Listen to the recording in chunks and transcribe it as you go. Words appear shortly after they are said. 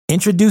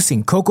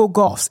Introducing Coco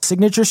Gauff's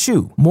signature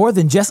shoe, more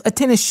than just a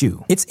tennis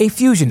shoe. It's a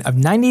fusion of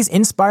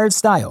 90s-inspired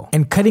style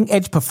and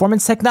cutting-edge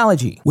performance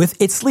technology.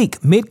 With its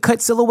sleek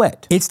mid-cut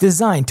silhouette, it's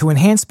designed to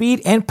enhance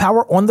speed and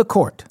power on the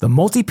court. The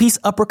multi-piece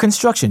upper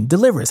construction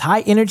delivers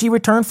high-energy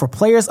return for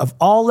players of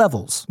all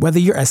levels. Whether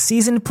you're a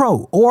seasoned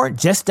pro or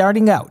just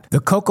starting out, the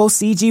Coco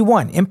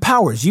CG1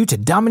 empowers you to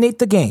dominate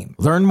the game.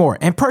 Learn more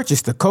and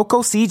purchase the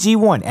Coco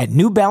CG1 at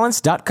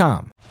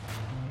NewBalance.com.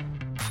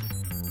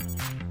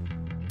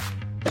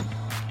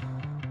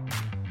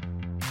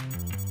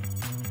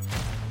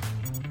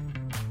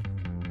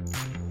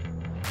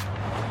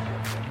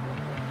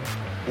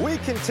 We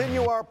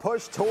continue our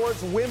push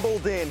towards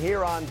Wimbledon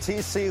here on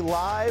TC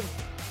Live.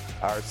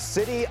 Our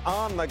city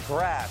on the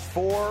grass.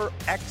 4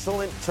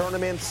 excellent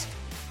tournaments.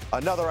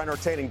 Another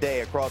entertaining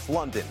day across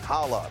London,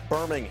 Halle,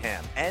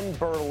 Birmingham, and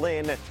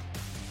Berlin.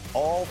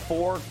 All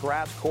 4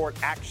 grass court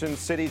action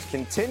cities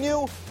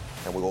continue,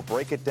 and we will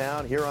break it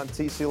down here on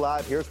TC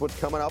Live. Here's what's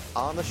coming up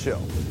on the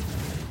show.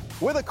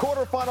 With a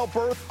quarterfinal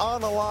berth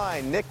on the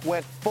line, Nick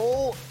went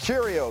full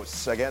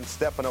Kyrgios against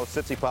Stefanos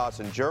Tsitsipas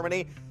in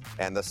Germany.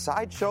 And the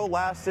sideshow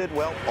lasted,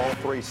 well, all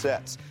 3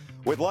 sets.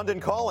 With London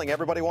calling,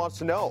 everybody wants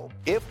to know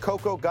if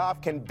Coco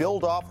Gauff can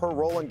build off her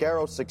Roland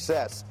Garros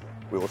success.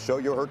 We will show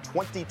you her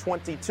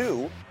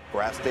 2022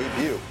 grass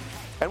debut.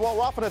 And while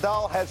Rafa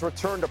Nadal has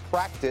returned to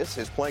practice,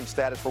 his playing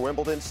status for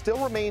Wimbledon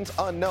still remains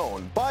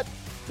unknown. But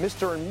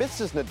Mr. and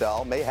Mrs.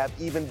 Nadal may have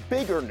even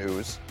bigger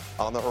news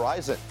on the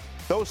horizon.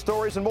 Those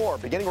stories and more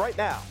beginning right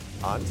now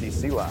on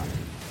TC Live.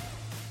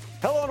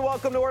 Hello and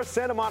welcome to our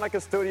Santa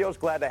Monica studios.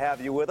 Glad to have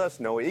you with us.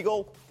 Noah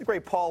Eagle, the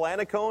great Paul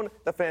Annacone,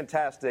 the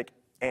fantastic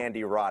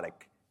Andy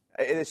Roddick.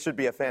 It should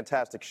be a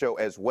fantastic show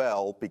as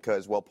well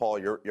because, well, Paul,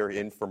 you're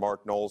in for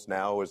Mark Knowles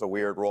now as a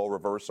weird role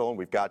reversal, and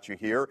we've got you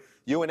here.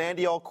 You and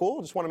Andy all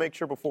cool? Just want to make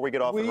sure before we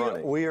get off and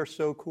running. We are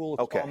so cool,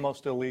 it's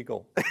almost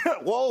illegal.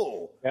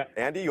 Whoa. Yeah.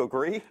 Andy, you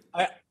agree?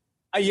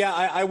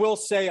 I will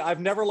say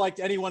I've never liked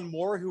anyone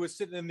more who was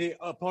sitting in the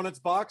opponent's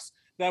box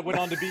that went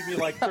on to beat me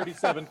like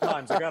 37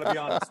 times. I got to be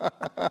honest.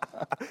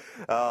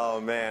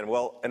 Oh, man.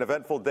 Well, an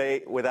eventful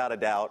day without a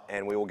doubt,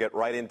 and we will get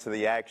right into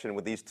the action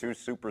with these 2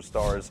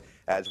 superstars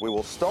as we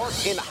will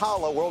start in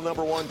Halle. World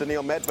number 1,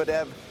 Daniil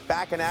Medvedev,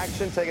 back in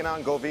action, taking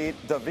on David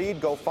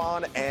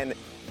Goffin. And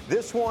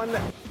this one,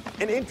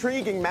 an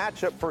intriguing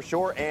matchup for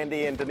sure,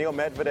 Andy, and Daniil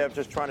Medvedev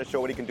just trying to show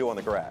what he can do on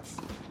the grass.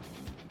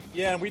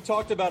 Yeah, and we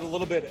talked about it a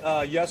little bit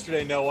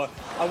yesterday, Noah.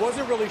 I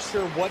wasn't really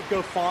sure what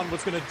Goffin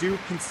was going to do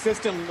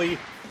consistently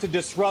to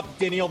disrupt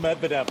Daniil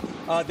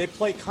Medvedev. They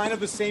play kind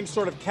of the same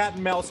sort of cat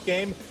and mouse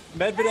game.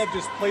 Medvedev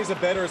just plays it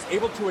better, is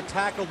able to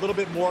attack a little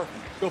bit more.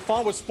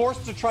 Goffin was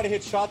forced to try to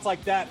hit shots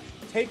like that,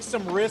 take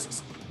some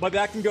risks, but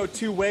that can go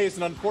 2 ways.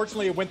 And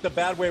unfortunately, it went the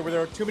bad way where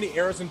there are too many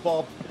errors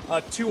involved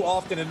too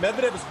often. And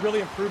Medvedev has really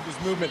improved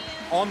his movement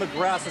on the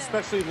grass,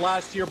 especially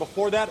last year.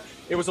 Before that,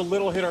 it was a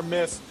little hit or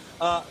miss.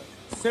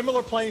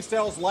 Similar playing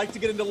styles, like to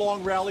get into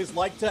long rallies,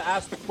 like to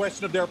ask the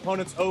question of their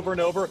opponents over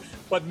and over.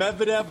 But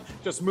Medvedev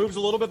just moves a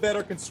little bit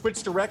better, can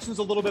switch directions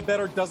a little bit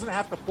better, doesn't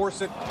have to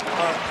force it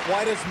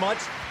quite as much,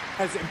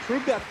 has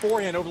improved that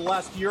forehand over the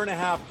last year and a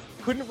half.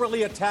 Couldn't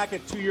really attack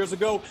it 2 years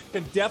ago,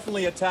 can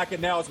definitely attack it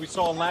now, as we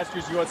saw in last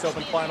year's U.S.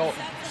 Open final.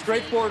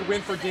 Straightforward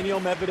win for Daniil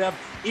Medvedev.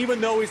 Even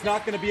though he's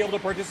not going to be able to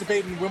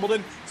participate in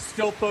Wimbledon,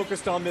 still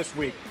focused on this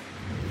week.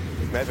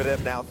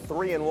 Medvedev now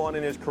 3-1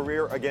 in his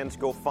career against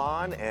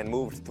Goffin and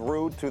moved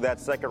through to that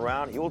second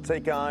round. He will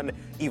take on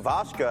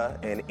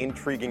Ivashka, an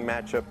intriguing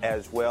matchup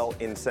as well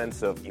in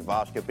sense of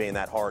Ivashka being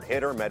that hard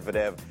hitter.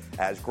 Medvedev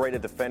as great a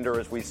defender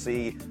as we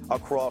see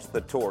across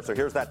the tour. So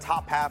here's that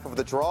top half of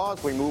the draw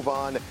as we move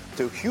on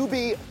to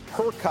Hubie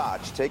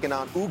Hurkacz taking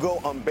on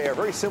Ugo Humbert.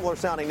 Very similar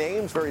sounding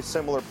names, very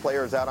similar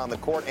players out on the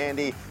court.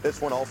 Andy,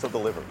 this one also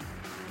delivered.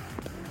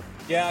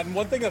 Yeah, and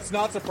one thing that's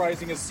not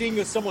surprising is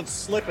seeing someone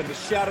slip in the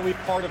shadowy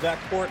part of that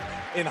court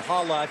in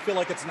Halle. I feel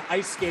like it's an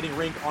ice skating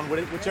rink on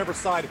whichever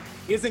side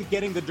isn't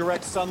getting the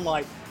direct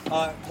sunlight,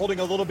 holding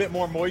a little bit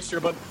more moisture.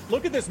 But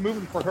look at this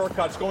movement for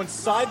Hurkacz, going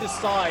side to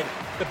side.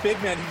 The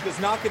big man, he does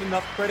not get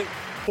enough credit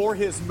for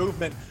his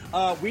movement.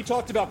 We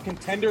talked about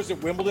contenders at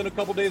Wimbledon a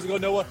couple days ago,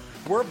 Noah.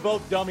 We're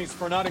both dummies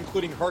for not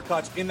including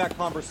Hurkacz in that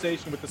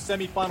conversation with the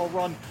semifinal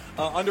run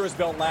under his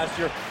belt last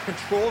year.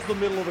 Controls the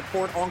middle of the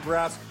court on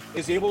grass,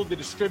 is able to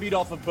distribute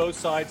off of both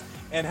sides,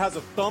 and has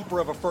a thumper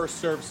of a first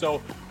serve.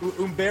 So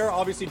Humbert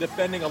obviously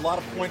defending a lot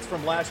of points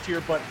from last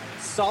year, but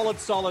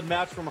solid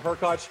match from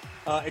Hurkacz.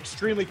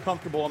 Extremely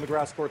comfortable on the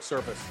grass court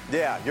surface.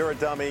 Yeah, you're a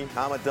dummy.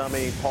 I'm a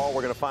dummy. Paul,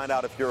 we're going to find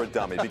out if you're a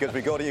dummy because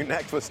we go to you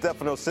next with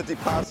Stefanos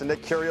Tsitsipas and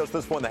Nick Kyrgios.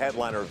 This one, the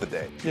headliner of the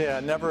day. Yeah,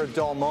 never a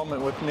dull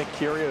moment with Nick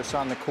Kyrgios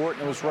on the court,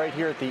 and it was right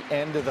here at the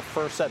end of the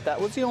first set. That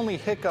was the only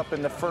hiccup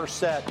in the first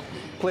set.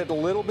 Played a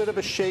little bit of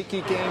a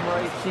shaky game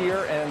right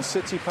here, and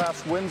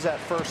Tsitsipas wins that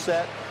first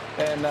set.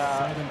 And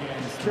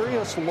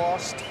Kyrgios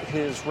lost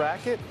his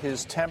racket,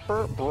 his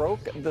temper,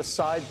 broke the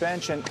side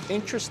bench, and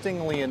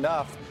interestingly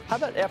enough, how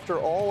about after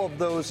all of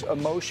those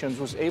emotions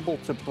was able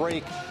to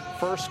break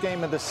first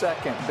game of the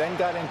second, then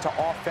got into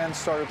offense,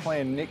 started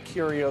playing Nick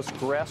Kyrgios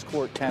grass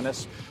court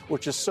tennis,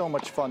 which is so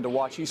much fun to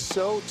watch. He's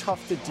so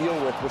tough to deal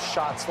with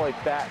shots like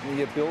that and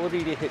the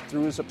ability to hit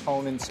through his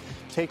opponents,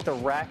 take the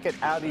racket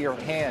out of your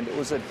hand. It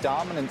was a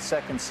dominant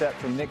second set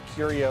from Nick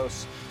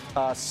Kyrgios,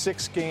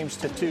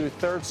 6-2.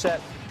 Third set,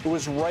 it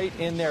was right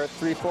in there at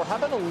 3-4. How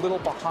about a little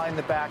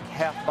behind-the-back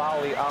half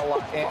volley a la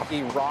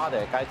Andy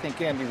Roddick? I think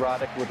Andy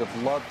Roddick would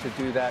have loved to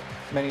do that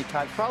many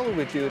times. Probably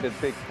would do it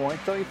at big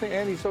points. Don't you think,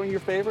 Andy, some of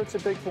your favorites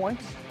at big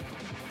points?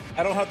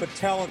 I don't have the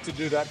talent to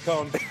do that,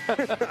 Cone.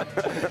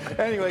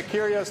 Anyway,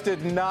 Kyrgios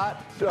did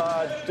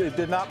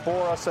not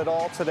bore us at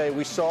all today.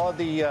 We saw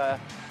the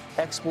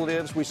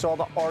expletives, we saw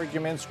the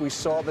arguments, we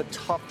saw the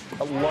tough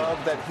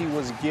love that he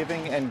was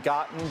giving and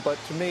gotten. But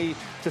to me,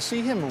 to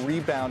see him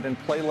rebound and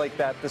play like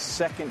that the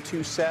second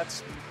 2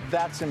 sets,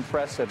 that's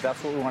impressive.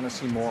 That's what we want to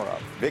see more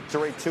of.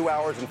 Victory 2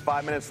 hours and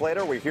 5 minutes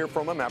later. We hear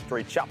from him after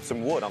he chopped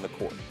some wood on the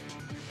court.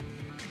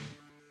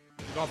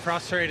 You got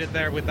frustrated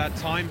there with that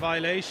time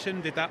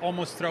violation. Did that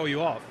almost throw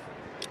you off?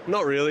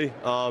 Not really.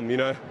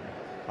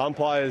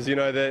 Umpires, I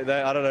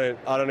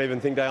don't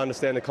even think they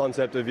understand the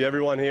concept of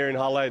everyone here in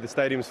Halle. The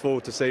stadium's full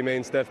to see me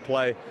and Steph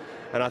play,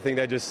 and I think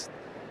they just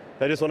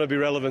want to be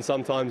relevant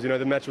sometimes.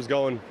 The match was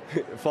going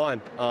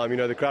fine.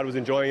 The crowd was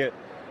enjoying it.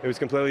 It was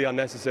completely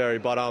unnecessary.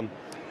 But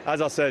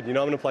as I said, I'm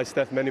going to play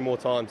Steph many more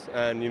times,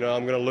 and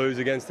I'm going to lose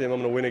against him. I'm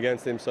going to win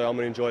against him. So I'm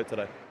going to enjoy it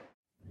today.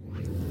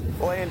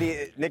 Well,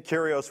 Andy, Nick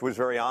Kyrgios was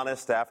very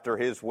honest after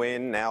his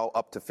win, now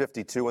up to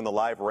 52 in the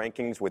live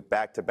rankings with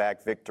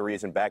back-to-back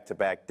victories and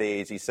back-to-back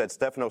days. He said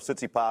Stefanos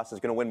Tsitsipas is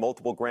going to win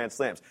multiple Grand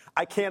Slams.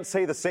 I can't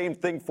say the same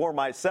thing for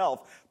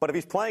myself, but if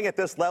he's playing at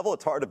this level,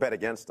 it's hard to bet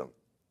against him.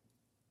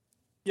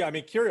 Yeah, I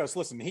mean, Kyrgios,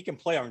 listen, he can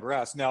play on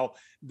grass. Now,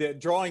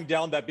 drawing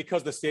down that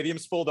because the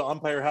stadium's full, the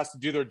umpire has to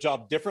do their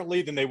job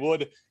differently than they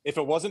would if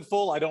it wasn't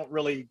full, I don't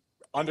really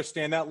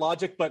understand that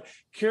logic. But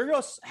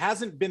Kyrgios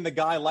hasn't been the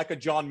guy like a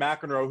John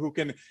McEnroe who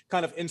can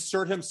kind of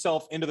insert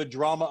himself into the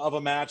drama of a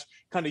match,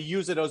 kind of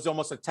use it as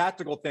almost a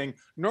tactical thing.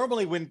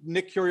 Normally, when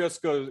Nick Kyrgios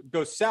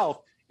goes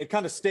south, it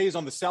kind of stays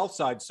on the south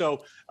side.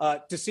 So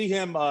to see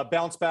him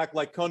bounce back,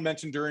 like Cone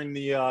mentioned during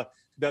the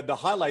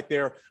highlight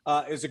there,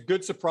 is a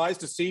good surprise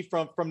to see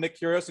from Nick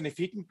Kyrgios. And if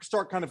he can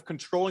start kind of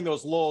controlling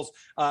those lulls,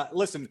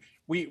 listen,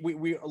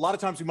 we a lot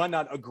of times we might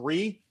not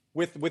agree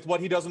with what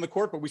he does on the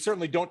court, but we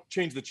certainly don't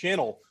change the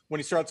channel when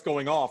he starts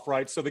going off,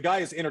 right? So the guy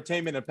is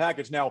entertainment and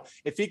package. Now,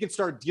 if he can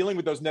start dealing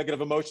with those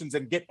negative emotions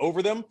and get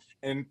over them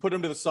and put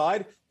them to the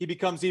side, he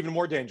becomes even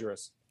more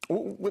dangerous.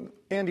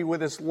 Andy,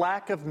 with his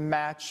lack of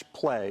match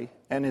play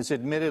and his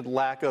admitted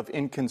lack of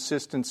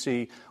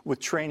inconsistency with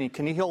training,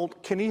 can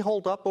he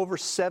hold up over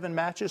 7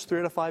 matches, 3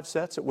 out of 5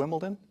 sets at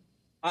Wimbledon?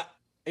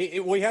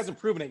 Well, he hasn't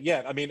proven it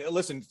yet. I mean,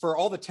 listen, for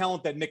all the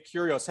talent that Nick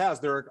Kyrgios has,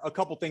 there are a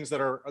couple things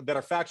that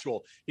are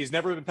factual. He's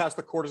never been past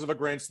the quarters of a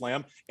Grand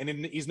Slam, and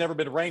he's never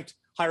been ranked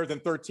higher than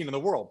 13 in the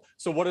world.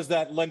 So what does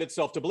that lend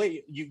itself to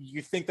believe?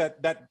 You think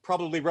that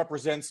probably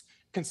represents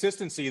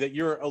consistency that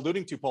you're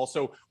alluding to, Paul.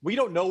 So we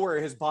don't know where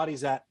his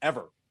body's at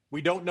ever.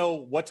 We don't know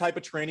what type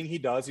of training he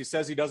does. He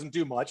says he doesn't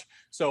do much.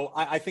 So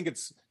I think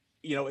it's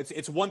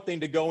one thing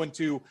to go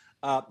into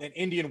an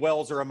Indian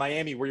Wells or a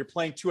Miami where you're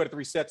playing 2 out of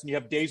 3 sets and you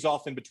have days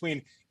off in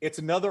between. It's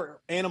another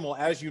animal,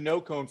 as you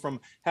know, Cone, from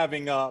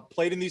having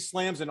played in these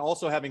slams and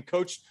also having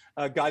coached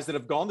guys that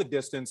have gone the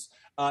distance.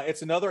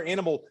 It's another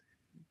animal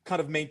kind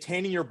of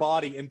maintaining your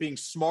body and being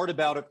smart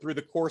about it through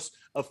the course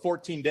of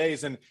 14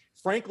 days. And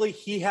frankly,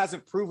 he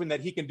hasn't proven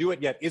that he can do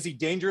it yet. Is he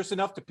dangerous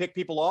enough to pick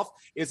people off?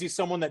 Is he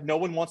someone that no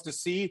one wants to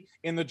see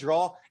in the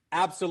draw?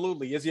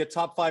 Absolutely. Is he a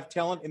top 5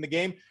 talent in the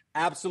game?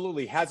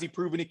 Absolutely. Has he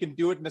proven he can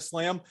do it in a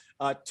slam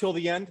till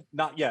the end?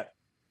 Not yet.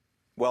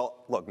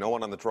 Well, look, no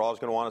one on the draw is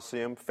going to want to see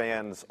him.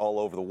 Fans all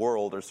over the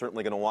world are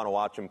certainly going to want to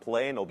watch him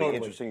play, and it'll be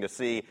interesting to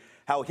see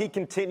how he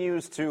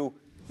continues to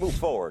move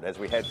forward as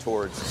we head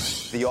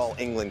towards the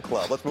All-England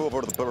club. Let's move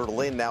over to the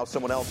Berlin now.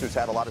 Someone else who's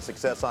had a lot of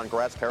success on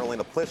grass,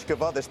 Karolina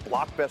Pliskova. This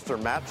blockbuster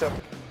matchup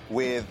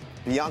with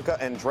Bianca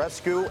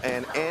Andreescu.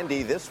 And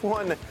Andy, this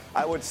one,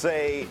 I would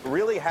say,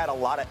 really had a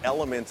lot of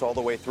elements all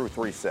the way through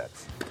 3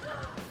 sets.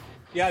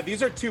 Yeah,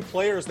 these are 2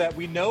 players that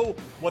we know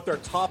what their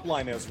top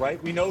line is,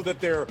 right? We know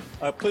that they're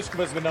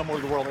Pliskova's the number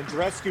 1 in the world, and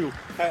Andreescu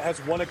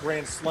has won a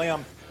Grand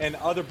Slam and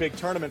other big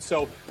tournaments.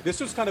 So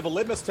this was kind of a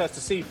litmus test to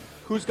see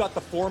who's got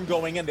the form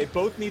going in. They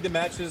both need the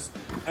matches.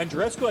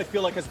 Andreescu, I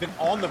feel like, has been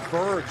on the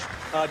verge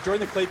during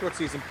the clay court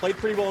season. Played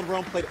pretty well in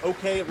Rome, played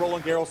okay at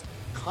Roland Garros,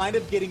 kind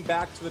of getting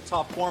back to the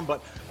top form.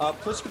 But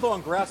Pliskova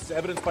on grass, as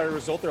evidenced by her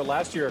result there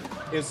last year,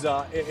 is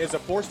a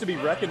force to be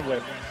reckoned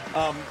with.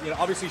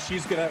 Obviously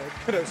she's gonna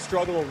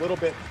struggle a little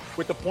bit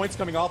with the points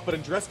coming off, but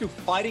Andreescu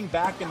fighting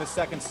back in the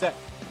second set,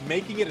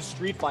 making it a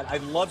street fight. I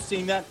love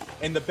seeing that,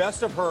 and the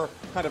best of her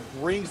kind of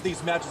brings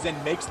these matches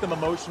in, makes them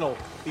emotional.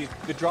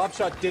 The drop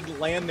shot didn't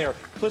land there.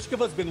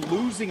 Pliskova's been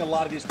losing a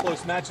lot of these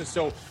close matches,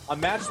 so a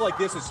match like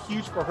this is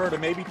huge for her to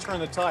maybe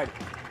turn the tide,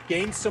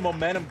 gain some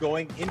momentum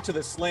going into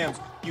the slams.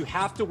 You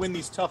have to win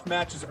these tough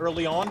matches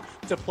early on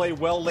to play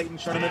well late in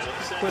tournaments.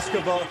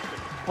 Pliskova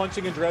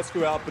punching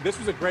Andreescu out, but this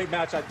was a great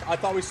match. I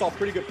thought we saw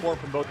pretty good form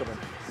from both of them.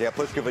 Yeah,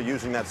 Pliskova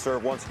using that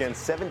serve once again.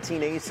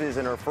 17 aces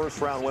in her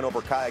first-round win over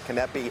Kaia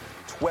Kanepi.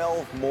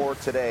 12 more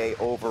today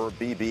over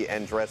BB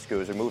Andreescu.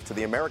 As we move to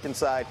the American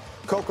side,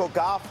 Coco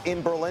Gauff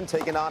in Berlin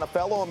taking on a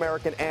fellow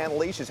American, Ann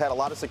Lee. She's had a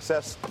lot of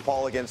success,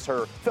 Paul, against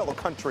her fellow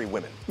country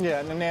women. Yeah,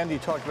 and Andy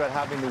talked about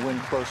having to win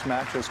close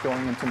matches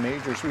going into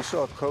majors. We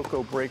saw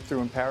Coco break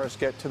through in Paris,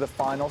 get to the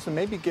finals, and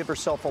maybe give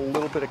herself a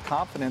little bit of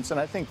confidence. And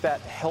I think that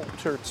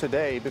helped her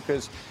today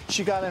because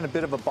she got in a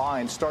bit of a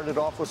bind. Started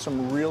off with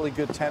some really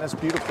good tennis,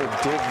 beautiful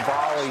dig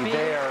volley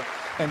there,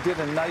 and did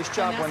a nice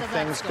job when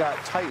things got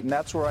tight. And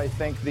that's where I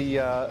think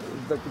the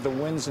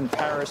wins in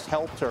Paris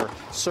helped her.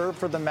 Served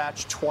for the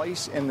match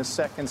twice in the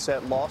second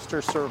set, lost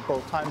her serve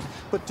both times,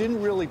 but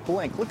didn't really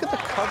blink. Look at the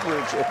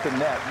coverage at the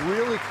net.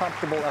 Really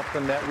comfortable at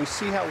the net. We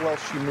see how well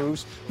she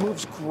moves.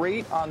 Moves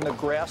great on the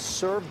grass.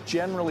 Serve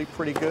generally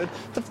pretty good.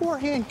 The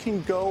forehand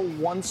can go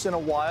once in a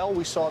while.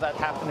 We saw that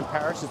happen in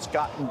Paris. It's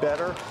gotten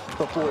better.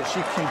 But boy,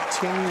 she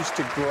continues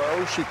to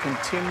grow. She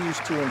continues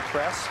to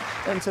impress.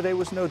 And today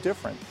was no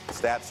different.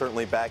 Stats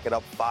certainly back it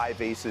up.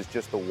 5 aces,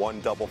 just the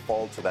 1 double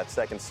fault. So that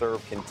second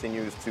serve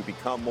continues to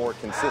become more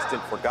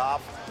consistent for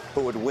Gauff,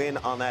 who would win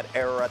on that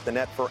error at the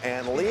net for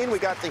Ann Lee. And we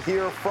got to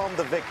hear from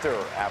the victor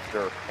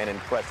after an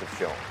impressive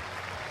showing.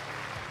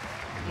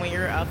 When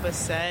you're up a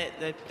set,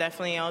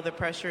 definitely all the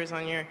pressure is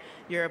on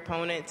your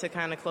opponent to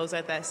kind of close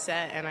out that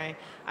set. And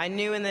I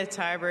knew in the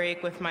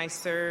tiebreak with my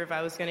serve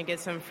I was going to get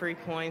some free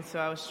points, so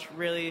I was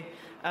really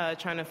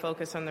trying to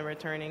focus on the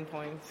returning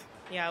points.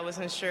 Yeah, I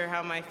wasn't sure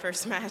how my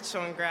first match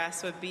on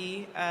grass would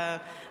be.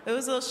 It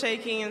was a little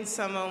shaky in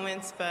some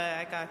moments, but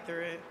I got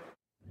through it.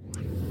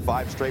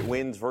 5 straight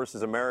wins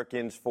versus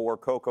Americans for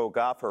Coco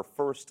Gauff, her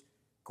first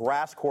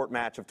grass court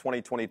match of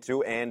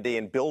 2022. Andy,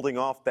 and building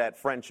off that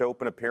French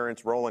Open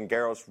appearance, Roland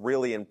Garros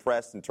really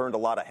impressed and turned a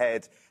lot of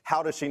heads.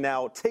 How does she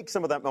now take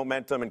some of that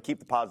momentum and keep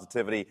the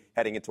positivity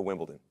heading into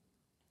Wimbledon?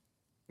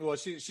 Well,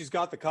 she's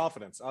got the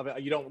confidence.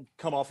 You don't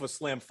come off a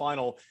slam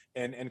final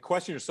and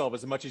question yourself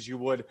as much as you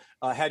would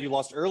had you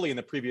lost early in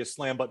the previous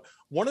slam. But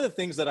one of the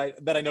things that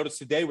I noticed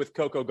today with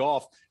Coco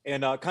Gauff,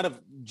 and kind of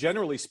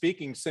generally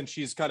speaking, since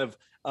she's kind of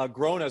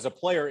grown as a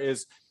player,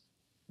 is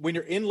when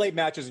you're in late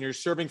matches and you're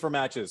serving for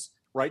matches,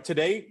 right?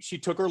 Today, she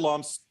took her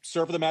lumps,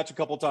 served for the match a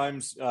couple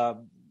times,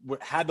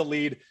 had the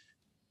lead.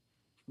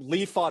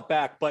 Lee fought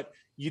back, but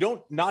you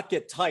don't not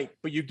get tight,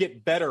 but you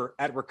get better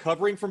at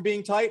recovering from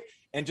being tight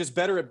and just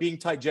better at being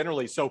tight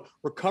generally. So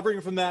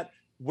recovering from that,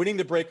 winning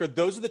the breaker,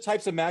 those are the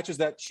types of matches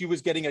that she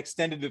was getting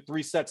extended to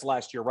 3 sets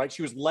last year, right?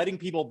 She was letting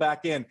people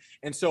back in.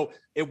 And so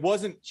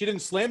she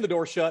didn't slam the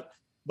door shut,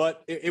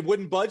 but it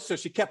wouldn't budge. So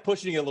she kept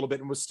pushing it a little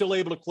bit and was still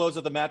able to close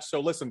out the match. So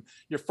listen,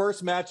 your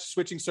first match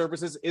switching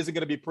surfaces isn't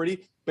going to be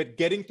pretty, but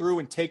getting through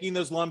and taking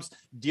those lumps,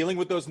 dealing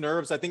with those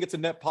nerves, I think it's a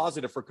net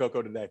positive for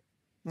Coco today.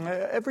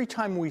 Every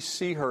time we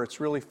see her, it's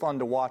really fun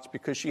to watch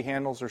because she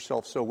handles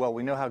herself so well.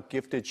 We know how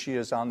gifted she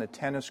is on the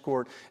tennis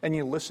court, and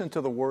you listen to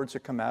the words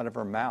that come out of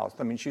her mouth.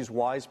 I mean, she's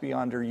wise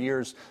beyond her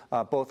years,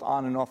 both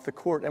on and off the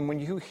court. And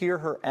when you hear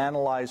her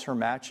analyze her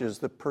matches,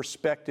 the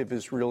perspective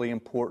is really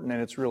important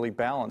and it's really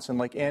balanced. And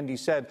like Andy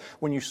said,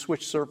 when you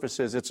switch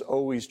surfaces, it's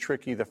always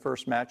tricky the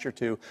first match or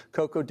two.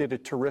 Coco did a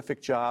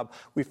terrific job.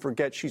 We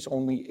forget she's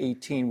only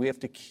 18. We have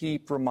to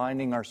keep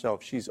reminding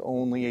ourselves she's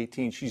only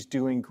 18. She's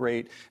doing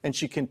great, and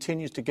she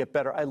continues to get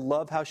better. I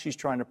love how she's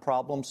trying to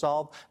problem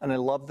solve, and I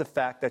love the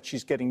fact that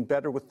she's getting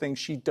better with things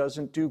she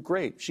doesn't do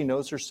great. She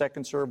knows her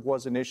second serve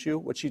was an issue.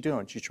 What's she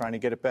doing? She's trying to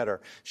get it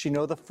better. She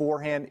knows the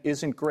forehand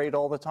isn't great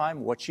all the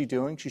time. What's she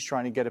doing? She's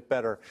trying to get it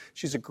better.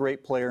 She's a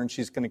great player, and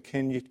she's going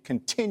to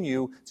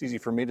continue, it's easy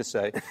for me to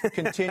say,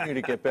 continue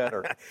to get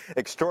better.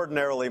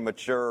 Extraordinarily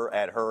mature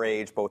at her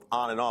age, both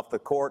on and off the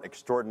court,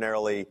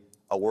 extraordinarily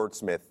a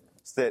wordsmith.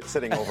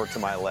 Sitting over to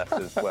my left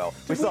as well.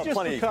 We still have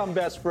plenty. Become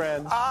best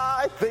friends.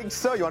 I think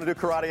so. You want to do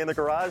karate in the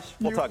garage?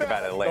 We'll talk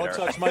about it later. Don't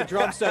touch my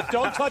drum set.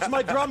 Don't touch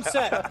my drum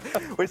set.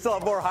 We still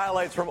have more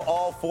highlights from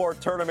all 4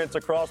 tournaments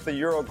across the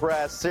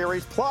Eurograss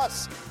Series.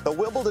 Plus, the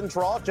Wimbledon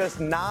draw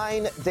just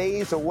 9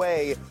 days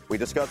away. We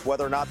discuss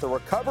whether or not the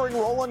recovering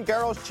Roland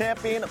Garros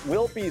champion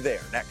will be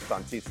there. Next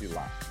on TC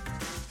Live.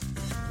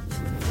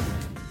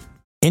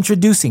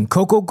 Introducing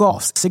Coco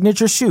Gauff's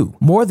signature shoe,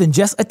 more than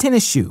just a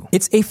tennis shoe.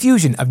 It's a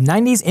fusion of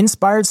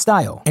 90s-inspired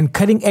style and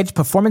cutting-edge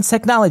performance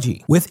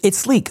technology with its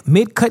sleek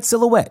mid-cut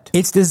silhouette.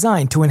 It's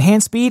designed to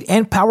enhance speed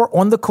and power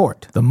on the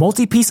court. The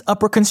multi-piece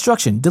upper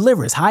construction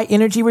delivers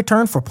high-energy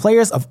return for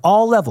players of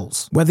all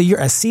levels. Whether you're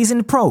a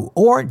seasoned pro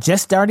or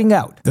just starting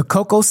out, the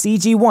Coco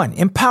CG1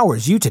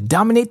 empowers you to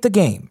dominate the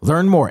game.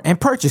 Learn more and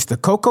purchase the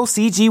Coco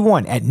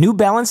CG1 at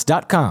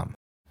NewBalance.com.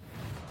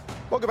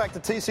 Welcome back to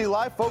TC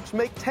Live, folks.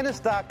 Make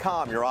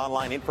Tennis.com your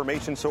online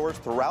information source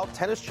throughout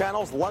Tennis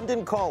Channel's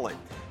London Calling.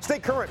 Stay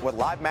current with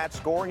live match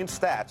scoring and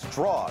stats,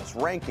 draws,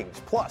 rankings,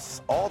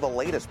 plus all the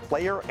latest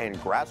player and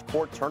grass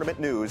court tournament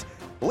news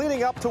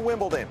leading up to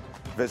Wimbledon.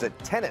 Visit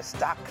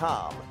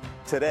Tennis.com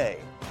today.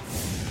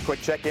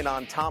 Quick check-in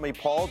on Tommy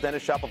Paul,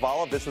 Denis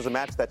Shapovalov. This was a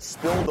match that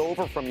spilled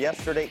over from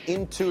yesterday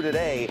into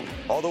today.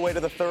 All the way to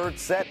the third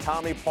set,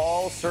 Tommy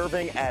Paul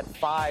serving at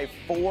 5-4,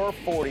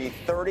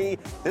 40-30.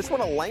 This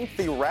one a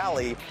lengthy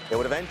rally. It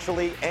would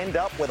eventually end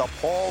up with a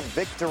Paul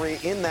victory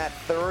in that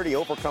third. He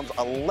overcomes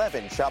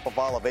 11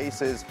 Shapovalov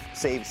aces,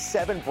 saves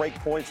 7 break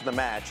points in the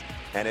match,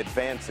 and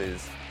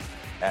advances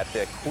at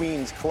the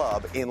Queen's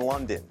Club in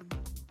London.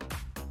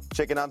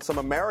 Checking on some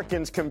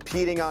Americans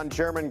competing on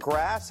German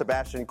grass.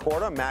 Sebastian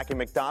Korda, Mackie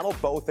McDonald,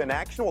 both in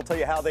action. We'll tell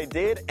you how they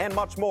did and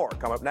much more.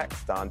 Come up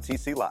next on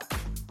TC Live.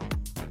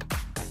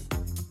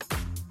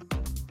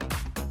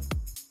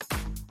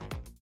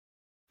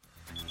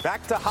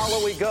 Back to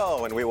Holla we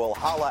go, and we will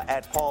holla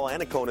at Paul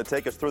Annacone to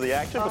take us through the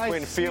action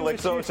between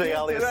Felix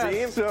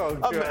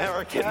Auger-Aliassime,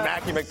 American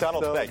Mackie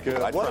McDonald. Thank you.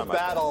 What a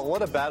battle!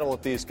 What a battle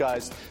with these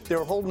guys. They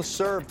were holding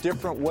serve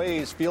different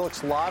ways.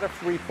 Felix, a lot of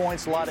 3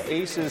 points, a lot of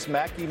aces.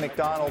 Mackie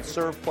McDonald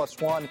serve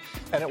 +1,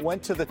 and it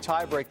went to the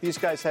tiebreak. These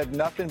guys had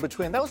nothing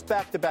between. That was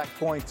back-to-back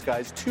points,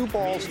 guys. 2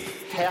 balls,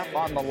 half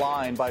on the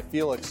line by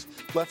Felix.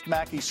 Left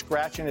Mackie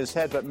scratching his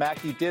head, but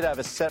Mackie did have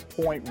a set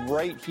point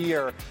right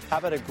here. How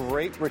about a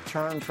great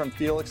return from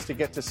Felix to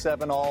get to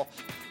 7-all.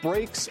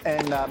 Breaks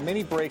and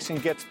mini breaks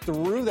and gets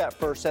through that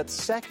first set.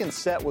 Second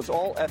set was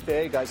all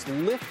FAA, guys.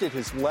 Lifted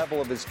his level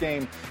of his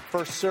game.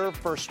 First serve,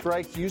 first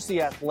strike, used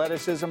the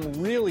athleticism,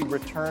 really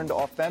returned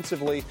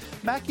offensively.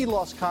 Mackie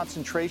lost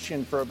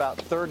concentration for about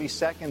 30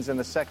 seconds in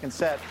the second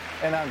set.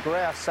 And on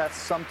grass, that's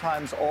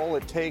sometimes all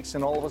it takes.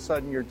 And all of a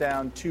sudden, you're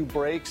down 2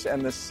 breaks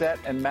and the set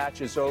and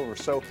match is over.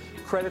 So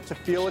credit to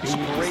Felix.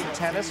 Great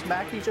tennis.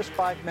 Mackie, just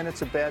 5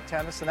 minutes of bad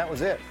tennis, and that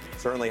was it.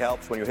 Certainly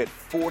helps when you hit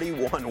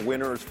 41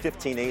 winners,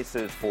 15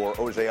 aces for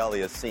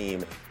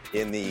Auger-Aliassime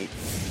in the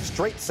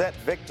straight set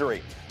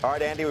victory. All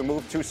right, Andy, we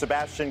move to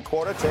Sebastian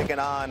Korda taking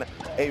on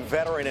a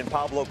veteran in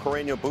Pablo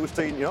Carreño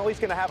Busta. You know he's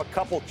going to have a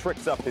couple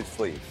tricks up his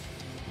sleeve.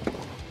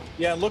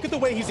 Yeah, look at the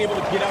way he's able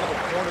to get out of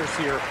the corners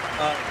here.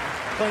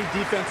 Playing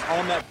defense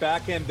on that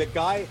back end. The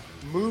guy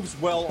moves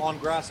well on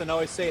grass. I know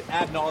I say it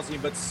ad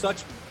nauseum, but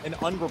such an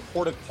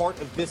unreported part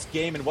of this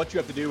game and what you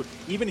have to do.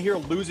 Even here,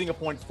 losing a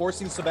point,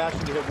 forcing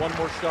Sebastian to hit one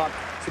more shot.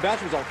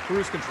 Sebastian was on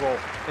cruise control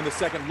in the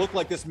second. Looked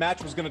like this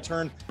match was going to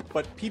turn,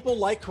 but people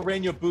like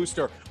Carreño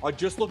Busta are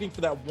just looking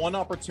for that one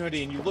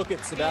opportunity. And you look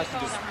at Sebastian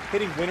just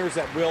hitting winners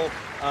at will,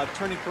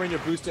 turning Carreño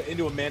Busta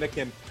into a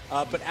mannequin.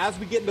 But as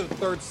we get into the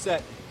third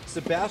set,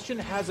 Sebastian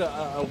has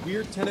a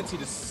weird tendency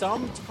to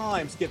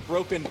sometimes get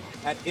broken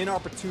at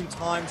inopportune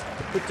times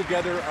to put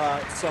together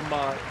some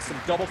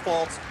double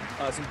faults,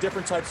 some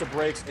different types of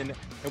breaks, and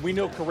we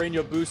know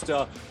Carreño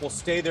Busta will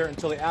stay there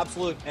until the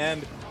absolute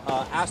end,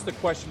 ask the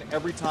question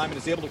every time, and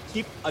is able to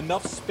keep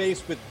enough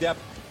space with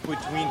depth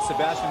between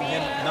Sebastian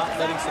and him, not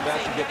letting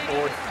Sebastian get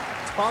forward.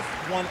 Tough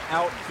one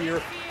out here.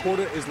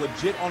 Korda is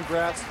legit on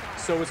grass,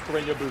 so is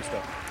Carreño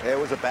Busta. It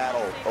was a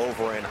battle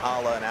over in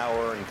Halle, an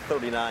hour and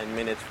 39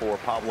 minutes for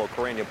Pablo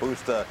Carreño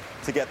Busta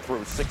to get through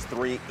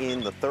 6-3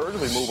 in the third.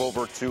 We move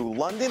over to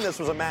London. This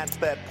was a match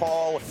that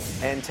Paul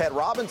and Ted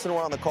Robinson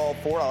were on the call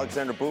for.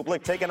 Alexander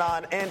Bublik taking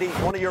on, Andy,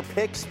 one of your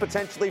picks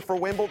potentially for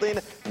Wimbledon,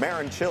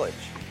 Marin Cilic.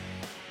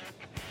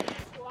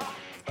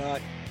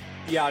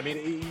 Yeah, I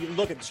mean, you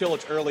look at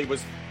Cilic early,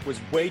 was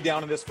way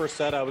down in this first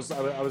set. I was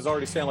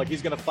already saying like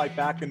he's going to fight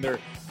back and they're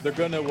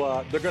going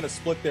to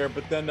split there.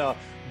 But then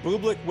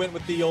Bublik went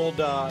with the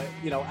old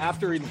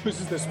after he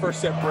loses this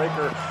first set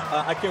breaker.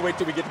 I can't wait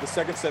till we get to the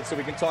second set so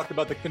we can talk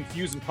about the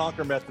confuse and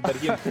conquer method that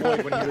he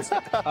employed when he was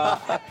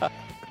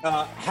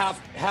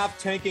half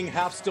tanking,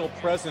 half still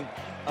present,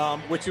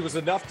 which was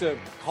enough to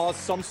cause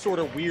some sort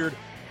of weird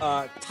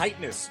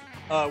tightness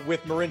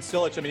with Marin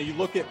Cilic. I mean, you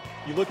look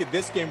at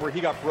this game where he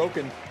got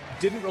broken.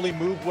 Didn't really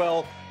move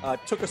well,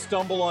 took a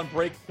stumble on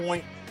break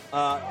point,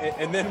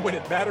 and then when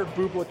it mattered,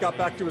 Bublik got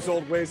back to his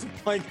old ways of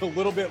playing a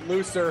little bit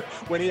looser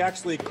when he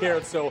actually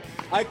cared. So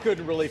I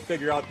couldn't really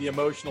figure out the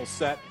emotional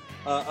set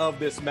of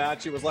this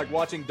match. It was like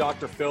watching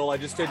Dr. Phil. I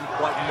just didn't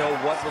quite know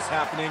what was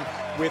happening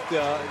with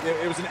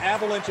it was an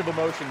avalanche of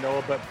emotion,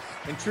 Noah, but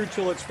in true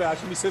Cilic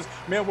fashion, he says,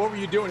 man, what were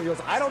you doing? He goes,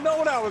 I don't know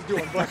what I was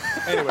doing. But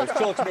anyways,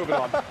 Cilic moving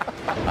on.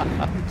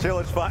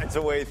 Cilic finds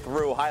a way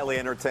through. Highly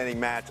entertaining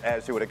match,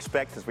 as you would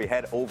expect, as we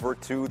head over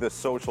to the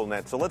social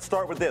net. So let's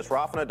start with this.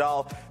 Rafa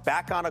Nadal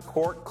back on a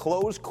court,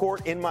 closed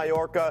court in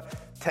Mallorca,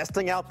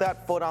 testing out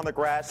that foot on the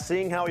grass,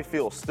 seeing how he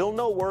feels. Still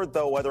no word,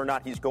 though, whether or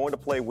not he's going to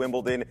play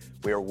Wimbledon.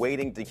 We are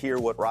waiting to hear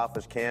what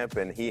Rafa's camp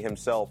and he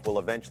himself will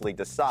eventually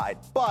decide.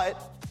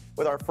 But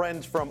with our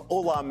friends from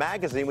Hola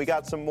Magazine, we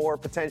got some more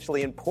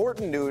potentially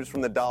important news from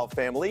the Nadal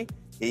family.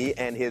 He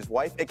and his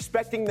wife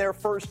expecting their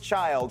first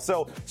child.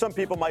 So some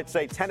people might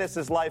say tennis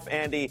is life,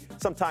 Andy.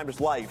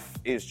 Sometimes life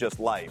is just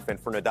life. And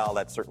for Nadal,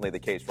 that's certainly the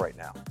case right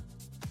now.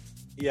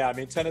 Yeah, I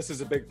mean, tennis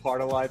is a big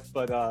part of life.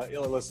 But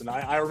listen,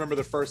 I remember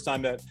the first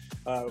time that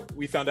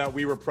we found out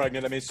we were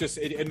pregnant. I mean, it's just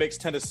it makes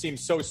tennis seem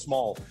so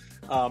small.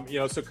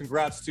 So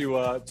congrats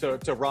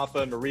to Rafa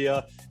and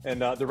Maria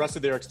and the rest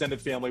of their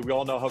extended family. We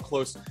all know how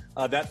close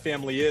that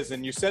family is.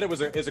 And you said it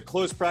was a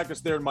close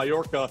practice there in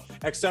Mallorca,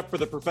 except for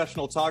the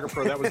professional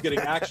photographer that was getting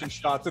action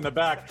shots in the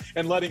back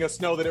and letting us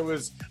know that it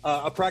was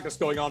a practice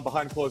going on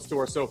behind closed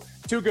doors. So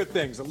two good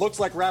things. It looks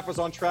like Rafa's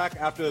on track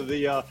after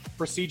the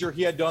procedure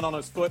he had done on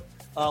his foot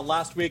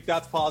last week.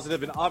 That's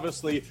positive, and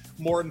obviously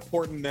more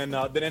important than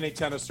any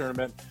tennis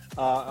tournament.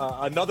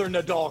 Another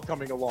Nadal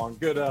coming along.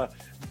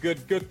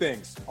 Good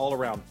things all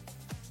around.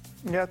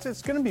 Yeah,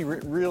 it's going to be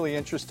really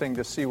interesting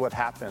to see what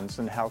happens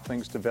and how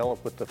things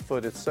develop with the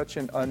foot. It's such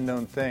an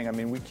unknown thing. I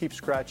mean, we keep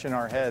scratching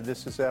our head.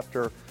 This is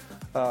after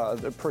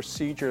the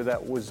procedure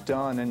that was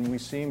done, and we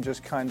see him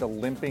just kind of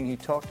limping. He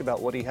talked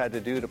about what he had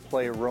to do to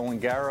play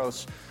Roland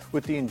Garros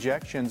with the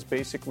injections,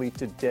 basically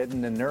to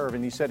deaden the nerve,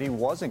 and he said he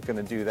wasn't going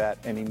to do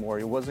that anymore.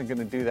 He wasn't going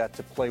to do that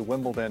to play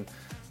Wimbledon.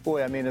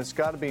 Boy, I mean, it's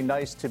got to be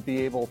nice to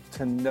be able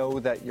to know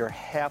that you're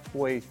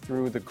halfway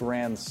through the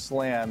Grand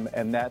Slam,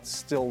 and that's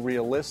still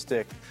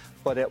realistic.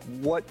 But at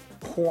what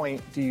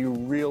point do you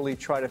really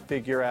try to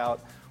figure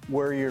out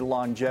where your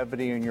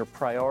longevity and your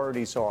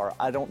priorities are?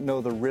 I don't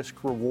know the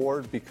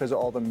risk-reward because of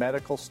all the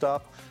medical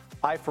stuff.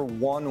 I, for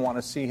one, want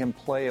to see him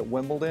play at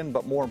Wimbledon,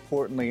 but more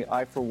importantly,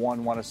 I, for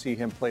one, want to see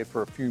him play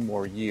for a few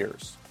more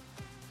years.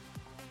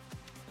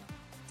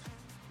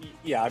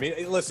 Yeah, I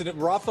mean, listen,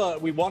 Rafa,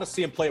 we want to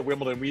see him play at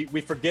Wimbledon.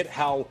 We forget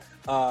how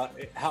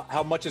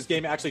much his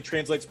game actually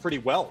translates pretty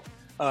well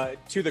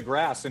to the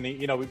grass, and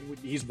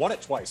he's won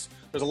it twice.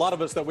 There's a lot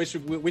of us that wish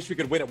we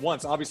could win it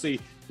once. Obviously,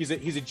 he's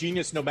a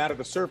genius no matter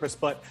the surface.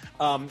 But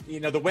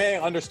the way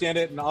I understand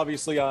it, and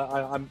obviously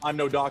I'm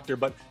no doctor,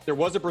 but there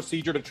was a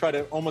procedure to try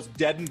to almost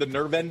deaden the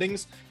nerve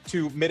endings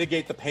to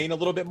mitigate the pain a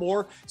little bit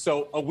more.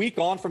 So a week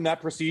on from that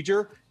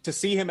procedure, to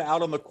see him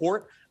out on the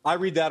court, I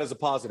read that as a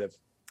positive.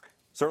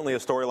 Certainly a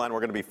storyline we're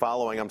going to be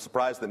following. I'm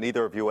surprised that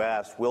neither of you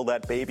asked, will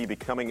that baby be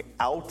coming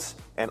out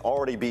and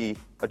already be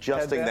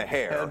adjusting the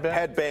hair?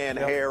 Headband,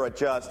 yep. Hair,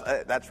 adjust.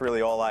 That's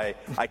really all I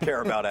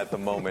care about at the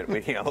moment.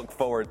 We look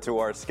forward to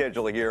our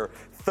schedule here.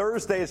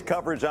 Thursday's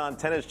coverage on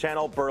Tennis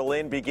Channel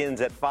Berlin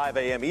begins at 5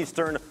 a.m.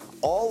 Eastern,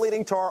 all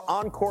leading to our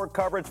encore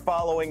coverage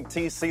following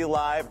TC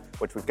Live,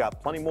 which we've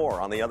got plenty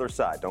more on the other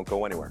side. Don't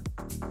go anywhere.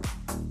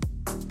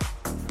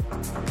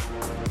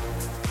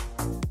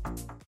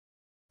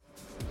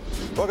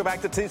 Welcome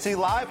back to TC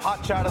Live.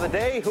 Hot shot of the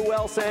day. Who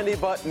else, Andy,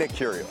 but Nick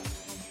Kyrgios?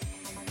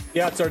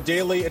 Yeah, it's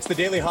the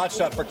daily hot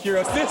shot for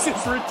Kyrgios. This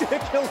is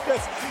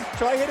ridiculous.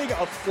 Try hitting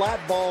a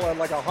flat ball at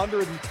like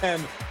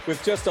 110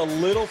 with just a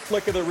little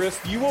flick of the wrist.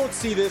 You won't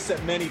see this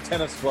at many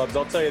tennis clubs,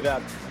 I'll tell you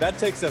that. That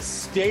takes a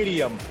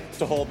stadium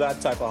to hold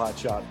that type of hot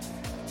shot.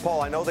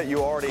 Paul, I know that you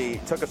already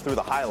took us through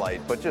the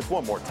highlight, but just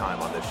one more time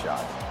on this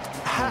shot.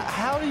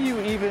 How do you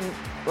even,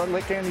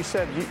 like Andy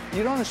said,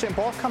 you don't understand,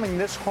 ball coming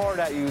this hard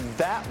at you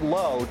that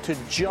low to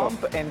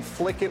jump and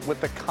flick it with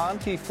the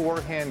Conti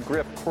forehand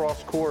grip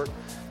cross court.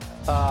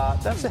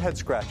 That's a head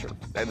scratcher.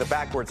 And the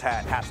backwards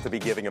hat has to be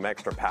giving him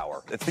extra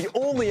power. It's the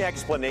only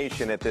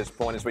explanation at this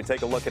point as we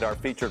take a look at our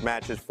featured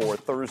matches for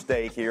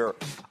Thursday here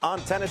on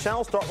Tennis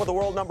Channel. Start with the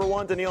world number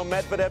one, Daniil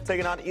Medvedev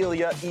taking on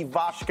Ilya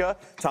Ivashka.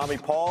 Tommy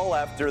Paul,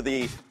 after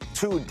the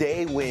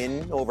two-day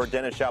win over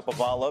Denis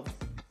Shapovalov,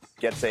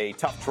 gets a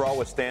tough draw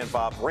with Stan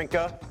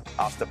Wawrinka.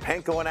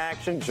 Ostapenko in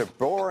action,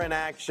 Jabeur in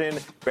action,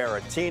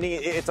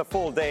 Berrettini. It's a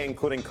full day,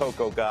 including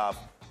Coco Gauff,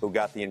 who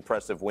got the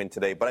impressive win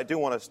today. But I do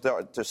want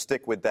to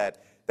stick with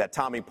that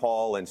Tommy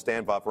Paul and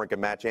Stan Wawrinka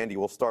match. Andy,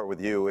 we'll start with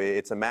you.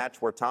 It's a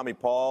match where Tommy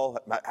Paul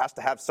has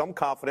to have some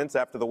confidence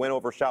after the win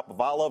over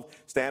Shapovalov.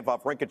 Stan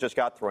Wawrinka just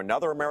got through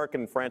another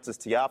American, Frances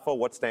Tiafoe.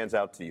 What stands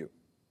out to you?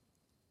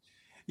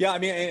 Yeah, I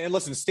mean, and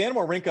listen, Stan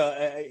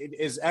Wawrinka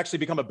has actually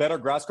become a better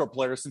grass court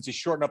player since he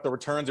shortened up the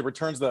returns. The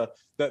returns,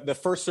 the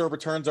first serve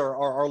returns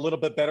are a little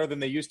bit better than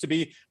they used to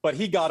be, but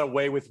he got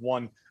away with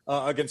one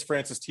against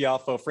Frances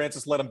Tiafoe.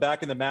 Frances let him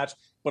back in the match,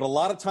 but a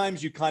lot of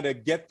times you kind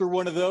of get through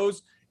one of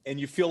those and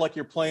you feel like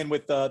you're playing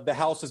with the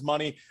house's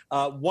money.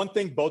 One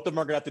thing both of them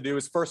are going to have to do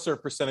is first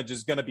serve percentage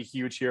is going to be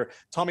huge here.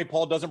 Tommy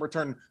Paul doesn't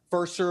return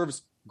first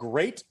serves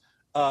great.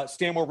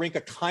 Stan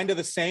Wawrinka kind of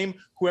the same.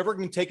 Whoever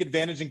can take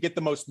advantage and get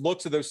the most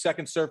looks of those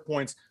second serve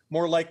points,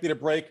 more likely to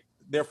break,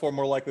 therefore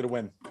more likely to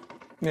win.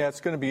 Yeah,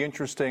 it's going to be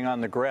interesting on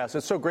the grass.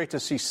 It's so great to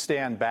see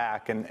Stan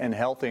back and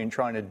healthy and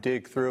trying to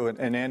dig through.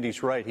 And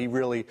Andy's right. He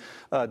really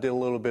did a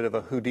little bit of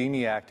a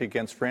Houdini act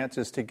against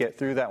Frances to get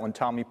through that one.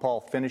 Tommy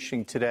Paul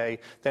finishing today,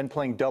 then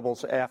playing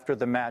doubles after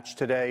the match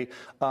today.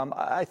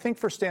 I think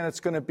for Stan it's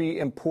going to be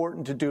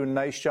important to do a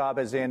nice job,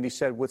 as Andy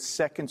said, with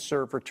second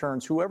serve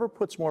returns. Whoever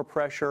puts more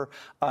pressure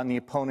on the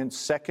opponent's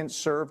second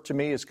serve, to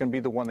me, is going to be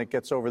the one that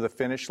gets over the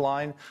finish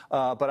line.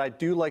 But I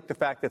do like the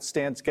fact that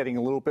Stan's getting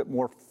a little bit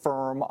more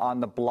firm on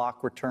the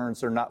block returns.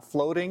 They're not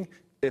floating.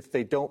 If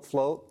they don't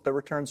float, the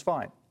return's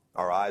fine.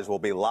 Our eyes will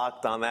be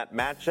locked on that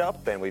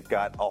matchup, and we've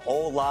got a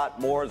whole lot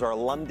more as our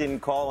London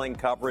calling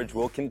coverage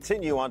will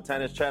continue on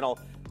Tennis Channel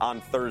on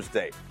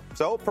Thursday.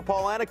 So for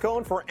Paul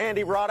Annacone, for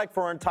Andy Roddick,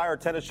 for our entire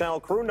Tennis Channel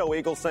crew, No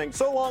Eagles saying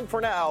so long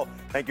for now.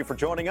 Thank you for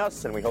joining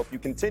us, and we hope you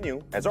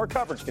continue as our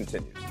coverage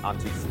continues on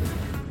TC.